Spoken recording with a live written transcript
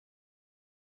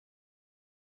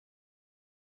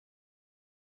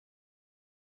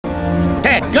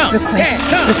Request.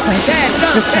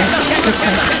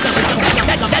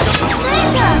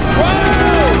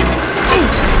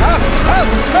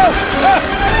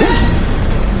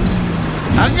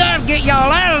 I gotta get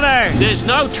y'all out of there. There's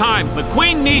no time.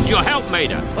 McQueen needs your help,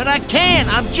 Mater. But I can't.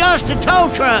 I'm just a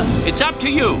tow truck. It's up to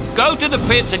you. Go to the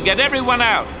pits and get everyone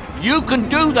out. You can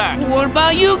do that. What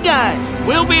about you guys?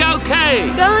 We'll be okay.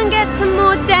 Go and get some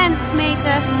more dents,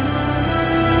 Mater.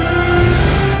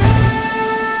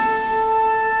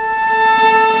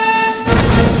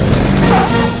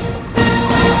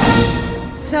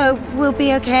 So, we'll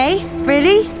be okay?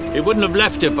 Really? He wouldn't have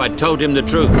left if I'd told him the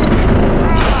truth.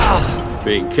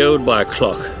 Being killed by a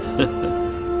clock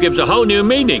gives a whole new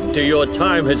meaning to your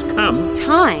time has come.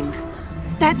 Time?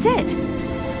 That's it.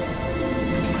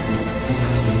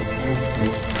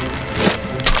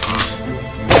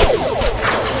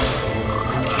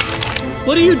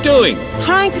 What are you doing?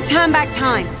 Trying to turn back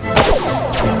time.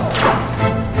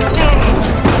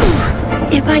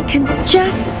 If I can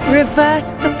just reverse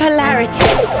the polarity.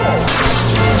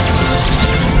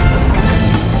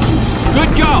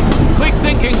 Good job. Quick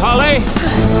thinking, Holly.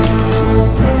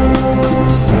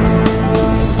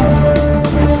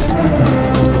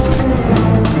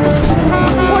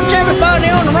 What's everybody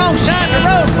on the wrong side of the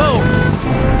road for?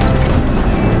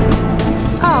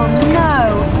 Oh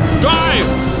no. Drive!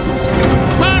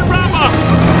 Burn rubber!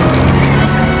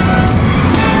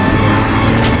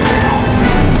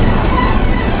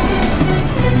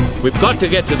 We've got to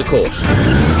get to the course.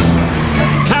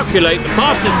 Calculate the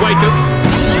fastest way to...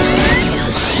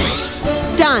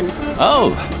 Done.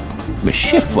 Oh, Miss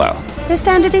Shiftwell. The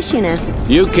standard issue now.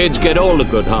 You kids get all the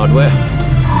good hardware.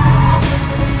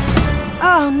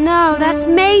 Oh no, that's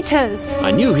Mater's.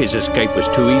 I knew his escape was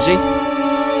too easy.